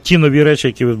 обговорюємо ті нові речі,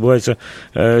 які відбуваються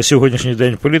сьогоднішній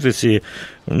день в політиці.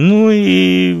 Ну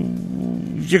і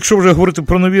якщо вже говорити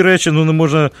про нові речі, не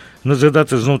можна не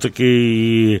згадати знов-таки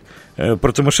і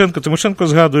про Тимошенко. Тимошенко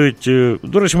згадують,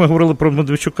 до речі, ми говорили про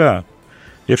Медведчука.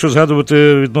 Якщо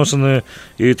згадувати відносини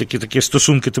і такі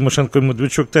стосунки Тимошенко і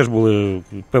Медведчук теж були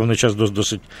певний час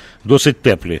досить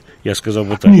теплі, я сказав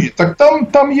би так. Ні, так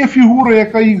там є фігура,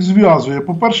 яка їх зв'язує.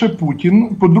 По-перше, Путін,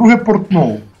 по-друге,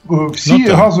 Портнов. Всі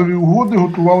газові угоди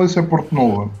готувалися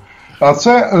Портновим. А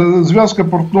це зв'язка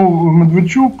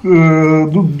Портнов-Медведчук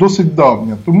досить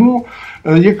давня. Тому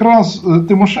якраз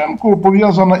Тимошенко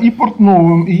пов'язана і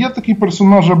Портновим, і є такий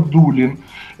персонаж Абдулін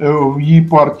в її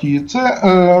партії. Це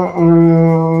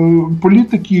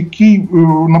політик, який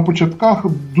на початках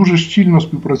дуже щільно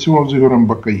співпрацював з Ігорем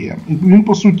Бакаєм. І він,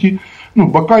 по суті,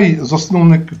 Бакай –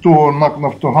 засновник того НАК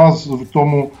 «Нафтогаз» в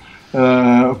тому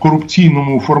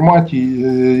корупційному форматі,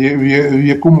 в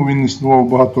якому він існував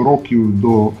багато років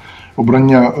до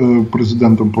обрання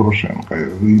президентом Порошенка.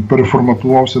 І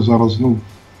переформатувався зараз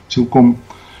цілком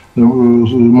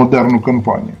модерну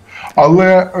кампанію.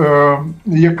 Але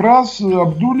якраз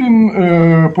Абдулін,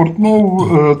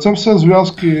 Портнов – це все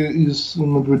зв'язки із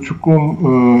Медведчуком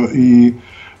і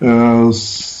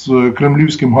з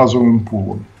кремлівським газовим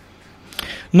пулом.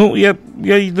 Ну,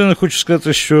 я єдине хочу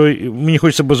сказати, що мені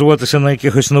хочеться базуватися на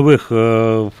якихось нових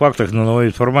фактах, на новій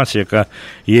інформації, яка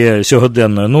є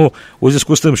сьогоденною. Ну, у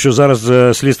зв'язку з тим, що зараз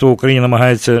слідство в Україні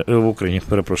намагається,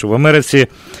 в Америці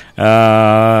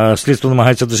слідство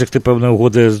намагається досягти певної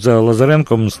угоди з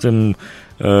Лазаренком, з тим,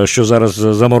 що зараз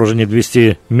заморожені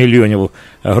 200 мільйонів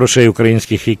грошей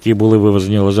українських, які були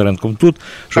вивезені Лазаренком тут.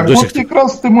 Так от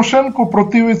якраз Тимошенко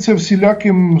противиться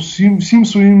всім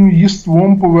своїм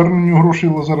єством поверненню грошей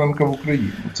Лазаренка в Україну.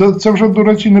 Це вже, до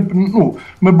речі,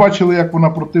 ми бачили, як вона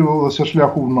противилася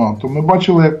шляху в НАТО. Ми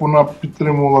бачили, як вона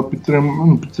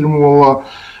підтримувала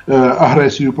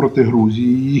агресію проти Грузії,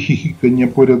 її хіхікання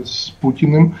поряд з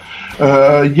Путіним.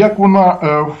 Як вона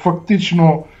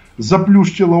фактично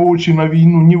заплющила очі на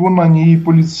війну, ні вона, ні її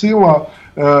політсила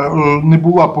не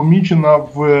була помічена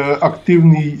в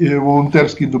активній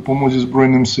волонтерській допомозі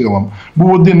Збройним силам.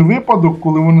 Був один випадок,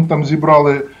 коли вони там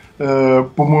зібрали,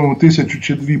 по-моєму, 1000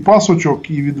 чи 2 пасочок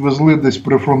і відвезли десь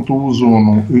при фронтову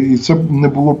зону. І це не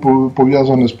було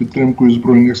пов'язане з підтримкою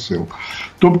Збройних сил.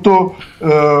 Тобто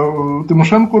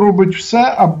Тимошенко робить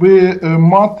все, аби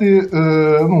мати,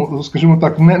 ну, скажімо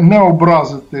так, не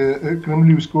образити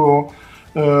кремлівського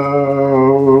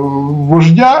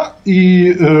вождя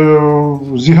і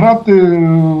зіграти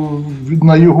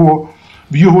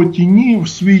в його тіні в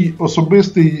свій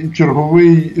особистий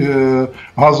черговий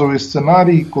газовий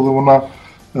сценарій, коли вона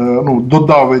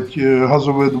додавить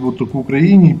газовидобуток в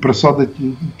Україні і присадить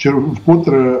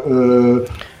вкотре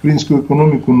українську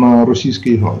економіку на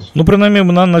російський газ. Ну, принаймні,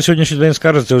 вона на сьогоднішній день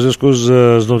скаржиться у зв'язку з,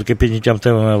 знову-таки, підняттям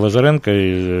теми Лазаренка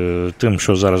і тим,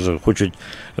 що зараз хочуть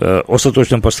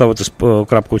остаточно поставити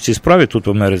крапку в цій справі тут в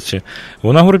Америці.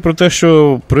 Вона говорить про те,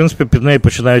 що, в принципі, під неї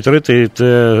починають рити, і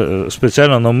це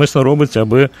спеціально навмисно робиться,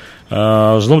 аби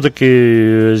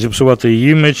знов-таки зіпсувати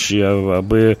її імідж,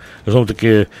 аби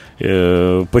знов-таки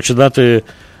починати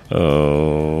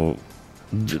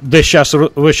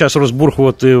весь час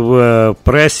розбурхувати в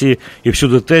пресі і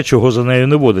всюди те, чого за нею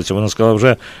не водиться. Вона сказала,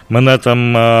 вже мене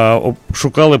там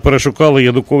шукали, перешукали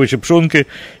Януковича, Пшонки,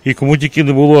 і кому тільки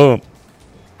не було,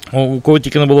 у кого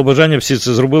тільки не було бажання, всі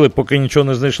це зробили, поки нічого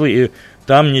не знайшли, і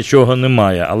там нічого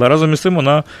немає. Але разом із тим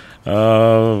вона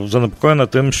занепокоєна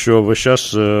тим, що весь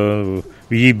час в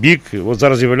її бік, от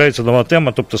зараз з'являється нова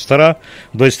тема, тобто стара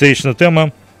 20-річна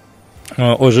тема,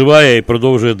 оживає і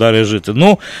продовжує далі жити.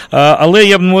 Ну, але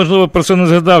я б, можливо, про це не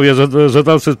згадав. Я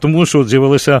згадав це тому, що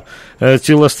з'явилася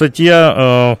ціла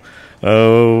стаття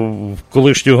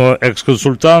колишнього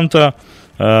екс-консультанта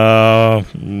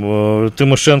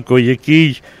Тимошенко,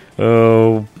 який,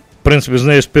 в принципі, з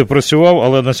нею співпрацював,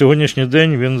 але на сьогоднішній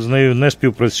день він з нею не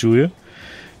співпрацює.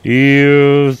 І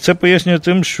це пояснює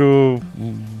тим, що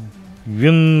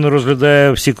він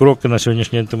розглядає всі кроки на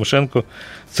сьогоднішній день Тимошенко.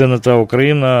 Це не та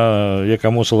Україна, яка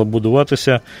мусила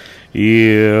будуватися.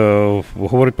 І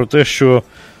говорить про те, що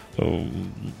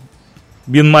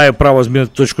він має право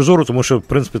змінити точку зору, тому що, в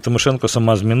принципі, Тимошенко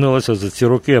сама змінилася за ці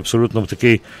роки абсолютно в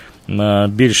такий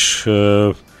більш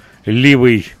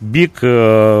лівий бік,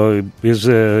 із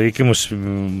якимось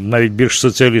навіть більш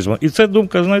соціалізмом. І це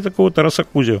думка, знаєте, такого Тараса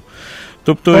Кузєва.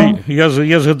 Тобто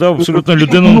я згадав абсолютно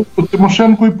людину.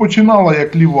 Тимошенко і починала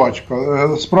як лівачка.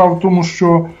 Справа в тому,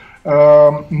 що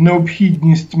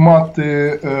необхідність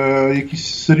мати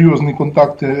якісь серйозні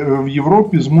контакти в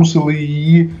Європі змусили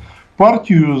її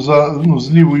партію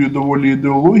з лівою доволі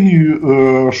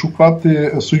ідеологією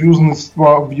шукати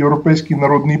союзництва в Європейській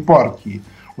народній партії,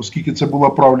 оскільки це була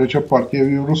правляча партія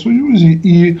в Євросоюзі.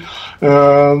 І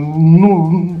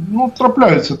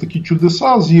трапляються такі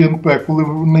чудеса з ЄНП, коли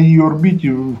на її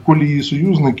орбіті, в колі її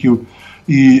союзників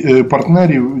і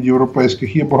партнерів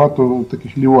європейських є багато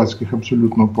таких лівацьких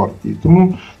абсолютно партій.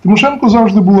 Тому Тимошенко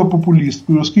завжди була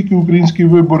популісткою, оскільки український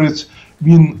виборець,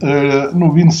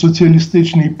 він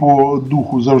соціалістичний по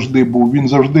духу завжди був, він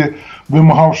завжди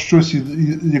вимагав щось,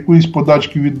 якоїсь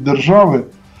подачки від держави.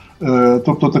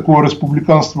 Тобто такого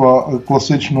республіканства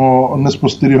класичного не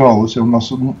спостерігалося в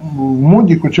нас в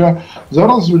моді, хоча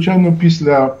зараз, звичайно,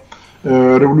 після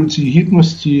Революції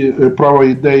Гідності права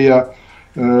ідея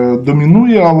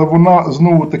домінує, але вона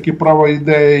знову-таки права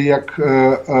ідея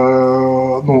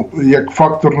як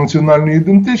фактор національної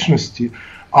ідентичності,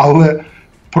 але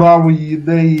правої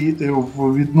ідеї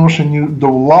в відношенні до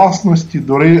власності,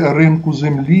 до ринку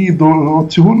землі, до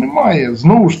цього немає.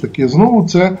 Знову ж таки,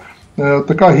 це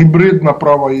така гібридна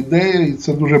права ідея, і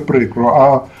це дуже прикро.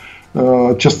 А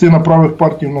частина правих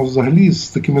партій у нас взагалі з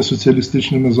такими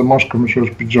соціалістичними замашками, що аж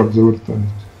піджак завертається.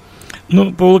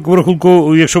 Ну, по великому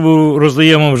рахунку, якщо ми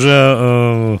роздаємо вже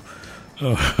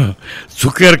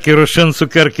цукерки, рошен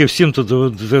цукерки всім,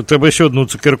 то треба ще одну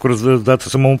цукерку роздати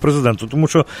самому президенту. Тому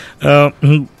що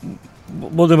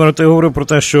Володимир, ти говорив про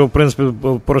те, що, в принципі,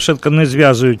 Порошенка не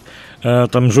зв'язують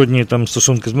там жодні там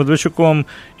стосунки з Медведчуком.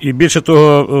 І більше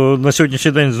того, на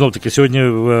сьогоднішній день, знов-таки, сьогодні,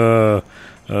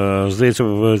 здається,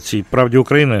 в цій «Правді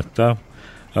України»,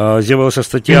 з'явилася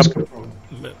стаття...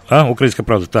 Українська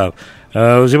правда, так.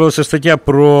 З'явилася стаття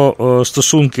про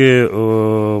стосунки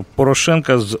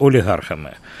Порошенка з олігархами.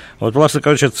 От, власне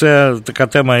кажучи, це така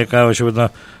тема, яка, очевидно,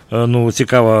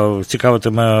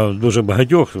 цікавитиме дуже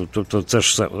багатьох. Тобто це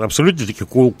ж абсолютно такі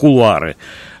кулуари.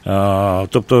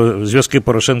 Тобто зв'язки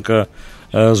Порошенка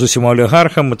з усіма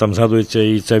олігархами, там згадується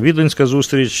і ця віденська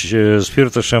зустріч з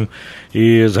Фірташем,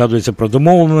 і згадується про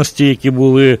домовленості, які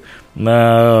були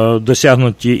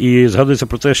досягнуті, і згадується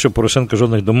про те, що Порошенко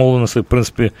жодних домовленостей, в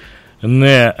принципі,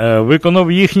 не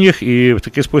виконав їхніх і в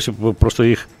такий спосіб просто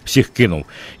їх всіх кинув.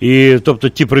 І тобто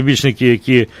ті прибічники,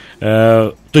 які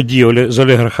тоді з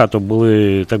олігархату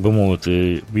були, так би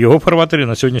мовити, в його фарватері,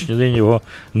 на сьогоднішній день його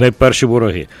найперші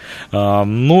вороги.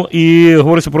 Ну і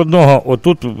говориться про одного,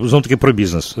 отут знову таки про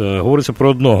бізнес, говориться про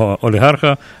одного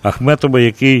олігарха Ахметова,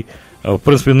 який в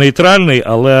принципі, нейтральний,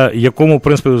 але якому, в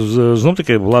принципі,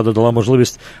 знов-таки влада дала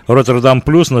можливість Роттердам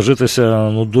Плюс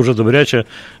нажитися дуже добряче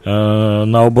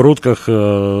на оборудках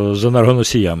з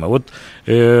енергоносіями.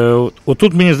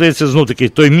 Отут, мені здається, знов-таки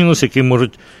той мінус, який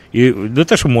можуть, і не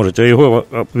те, що можуть, а його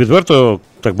відверто,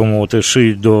 так би мовити,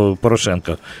 шиють до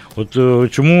Порошенка. От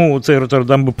чому цей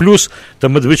Роттердам Плюс та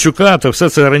Медведчука, та все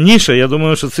це раніше, я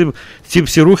думаю, що ці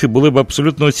всі рухи були б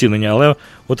абсолютно оцінені, але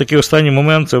отакий останній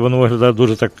момент, це воно виглядає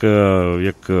дуже так,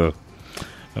 як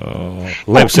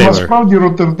лайфсейвер. Насправді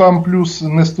Роттердам Плюс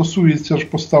не стосується ж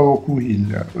поставок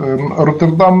вугілля.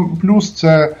 Роттердам Плюс –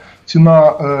 це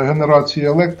ціна генерації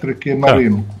електрики на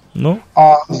ринку. Ну.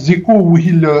 А з якого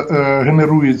вугілля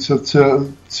генерується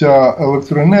ця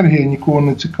електроенергія, нікого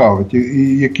не цікавить.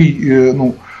 І який,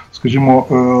 скажімо,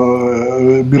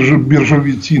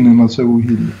 біржові ціни на це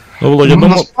вугілля.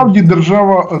 Насправді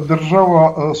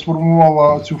держава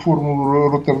сформувала цю формулу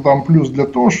Роттердам Плюс для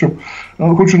того, щоб,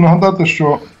 хочу нагадати,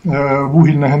 що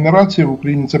вугільна генерація в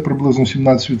Україні – це приблизно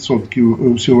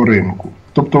 17% всього ринку.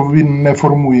 Тобто він не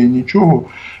формує нічого.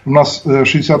 У нас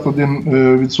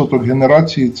 61%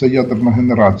 генерації – це ядерна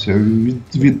генерація.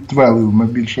 Від твелів ми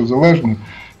більше залежні,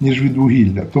 ніж від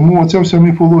вугілля. Тому оця вся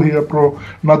міфологія про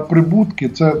надприбутки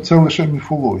 – це лише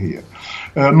міфологія.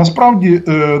 Насправді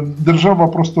держава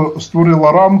просто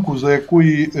створила рамку, за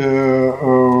якої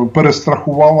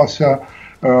перестрахувалася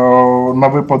на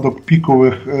випадок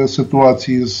пікових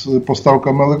ситуацій з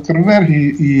поставками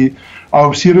електроенергії, а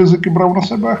всі ризики брав на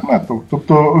себе Ахметов.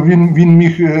 Тобто він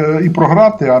міг і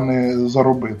програти, а не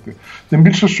заробити. Тим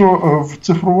більше, що в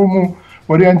цифровому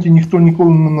варіанті ніхто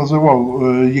ніколи не називав,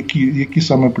 які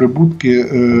саме прибутки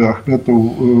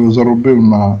Ахметов заробив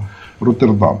на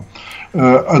Роттердам.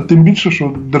 А тим більше,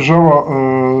 що держава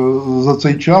за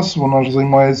цей час, вона ж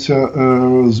займається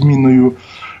зміною,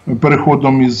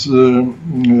 переходом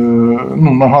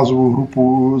на газову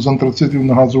групу, з антрацитів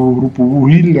на газову групу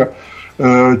вугілля,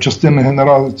 частини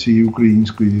генерації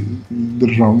української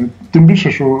державної. Тим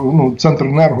більше, що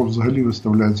Центренерго взагалі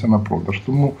виставляється на продаж.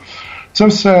 Тому це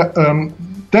все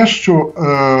те, що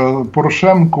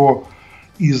Порошенко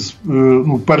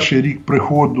перший рік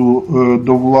приходу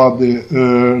до влади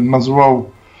назвав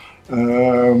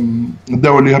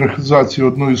деолігархізацію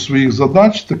одною з своїх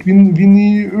задач, так він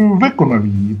і виконав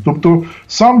її. Тобто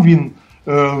сам він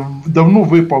давно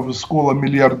випав з кола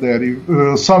мільярдерів,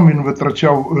 сам він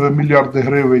витрачав мільярди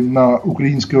гривень на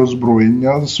українське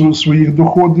озброєння з своїх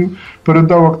доходів,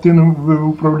 передав активне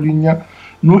управління.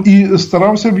 І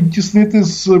старався відтіснити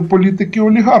з політики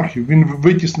олігархів. Він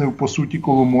витіснив, по суті,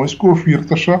 Коломойського,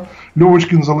 Фірташа.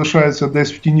 Льовочкін залишається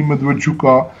десь в тіні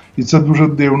Медведчука, і це дуже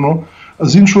дивно.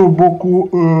 З іншого боку,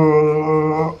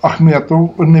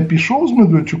 Ахметов не пішов з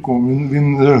Медведчуком,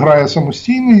 він грає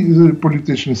самостійний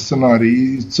політичний сценарій,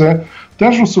 і це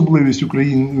теж особливість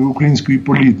української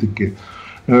політики.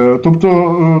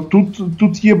 Тобто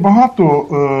тут є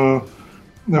багато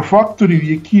факторів,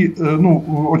 які,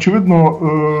 очевидно,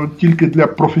 тільки для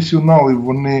професіоналів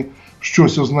вони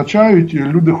щось означають.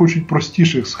 Люди хочуть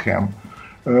простіших схем.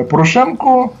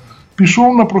 Порошенко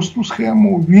пішов на просту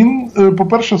схему. Він,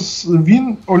 по-перше,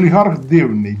 він олігарх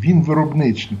дивний, він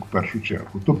виробничник в першу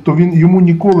чергу. Тобто йому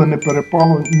ніколи не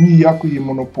перепало ніякої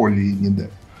монополії ніде.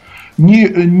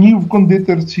 Ні в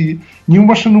кондитерці, ні в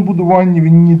машинобудуванні,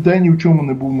 він ніде ні в чому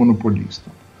не був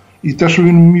монополістом. І те, що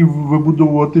він вмів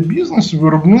вибудовувати бізнес,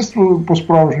 виробництво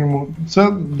по-справжньому,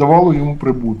 це давало йому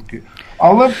прибутки.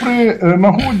 Але при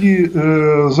нагоді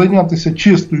зайнятися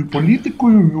чистою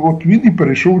політикою, от він і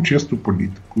перейшов у чисту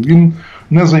політику. Він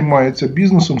не займається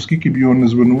бізнесом, скільки б його не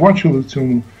звинувачили в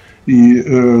цьому. І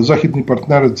західні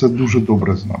партнери це дуже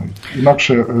добре знають.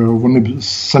 Інакше вони б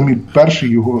самі перші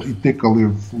його і тикали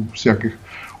в всяких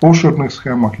офшорних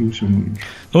схемах і всьому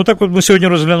іншому. Так от ми сьогодні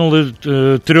розглянули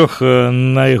трьох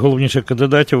найголовніших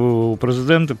кандидатів у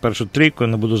президенти, першу трійку,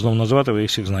 не буду знову назвати, ви їх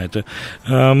всіх знаєте.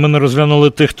 Ми не розглянули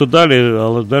тих, хто далі,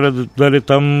 але далі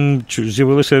там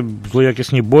з'явилися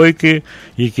злоякісні бойки,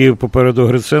 які попереду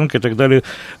Гриценка і так далі.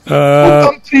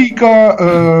 Там трійка,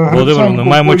 Володимир, ми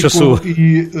маємо часу.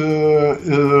 І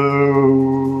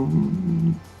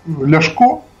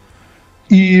Ляшко.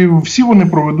 І всі вони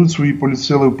проведуть свої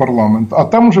політсили в парламент. А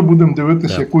там вже будемо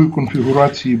дивитися, якої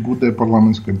конфігурації буде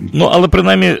парламентська більшість. Але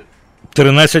принаймні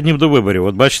 13 днів до виборів.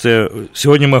 От бачите,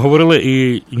 сьогодні ми говорили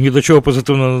і ні до чого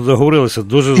позитивно не договорилися.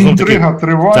 Дуже інтрига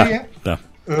триває. Так.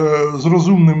 З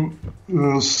розумним,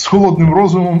 з холодним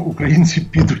розумом українці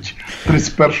підуть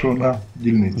 31-го на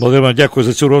дільницю. Володимир, дякую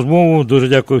за цю розмову. Дуже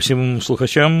дякую всім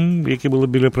слухачам, які були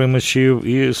біля приймачів.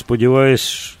 І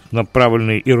сподіваюсь на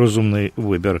правильний і розумний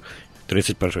вибір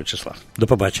 31 числа. До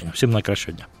побачення. Всім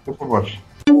найкращого дня. До побачення.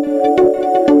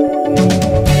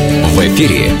 В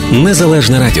ефірі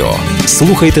Незалежне Радіо.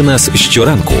 Слухайте нас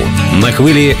щоранку на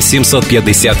хвилі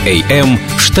 750 AM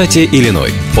в штаті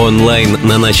Ілліной. Онлайн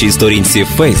на нашій сторінці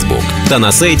Facebook та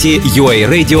на сайті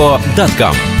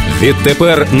uaradio.com.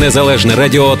 Відтепер Незалежне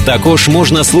Радіо також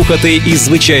можна слухати із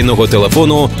звичайного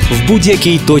телефону в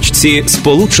будь-якій точці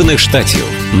Сполучених Штатів.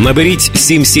 Наберіть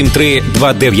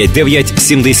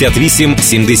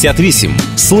 773-299-78-78.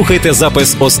 Слухайте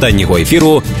запис останнього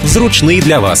ефіру в зручний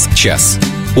для вас час.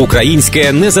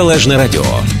 Українське Незалежне Радіо.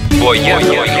 Бо я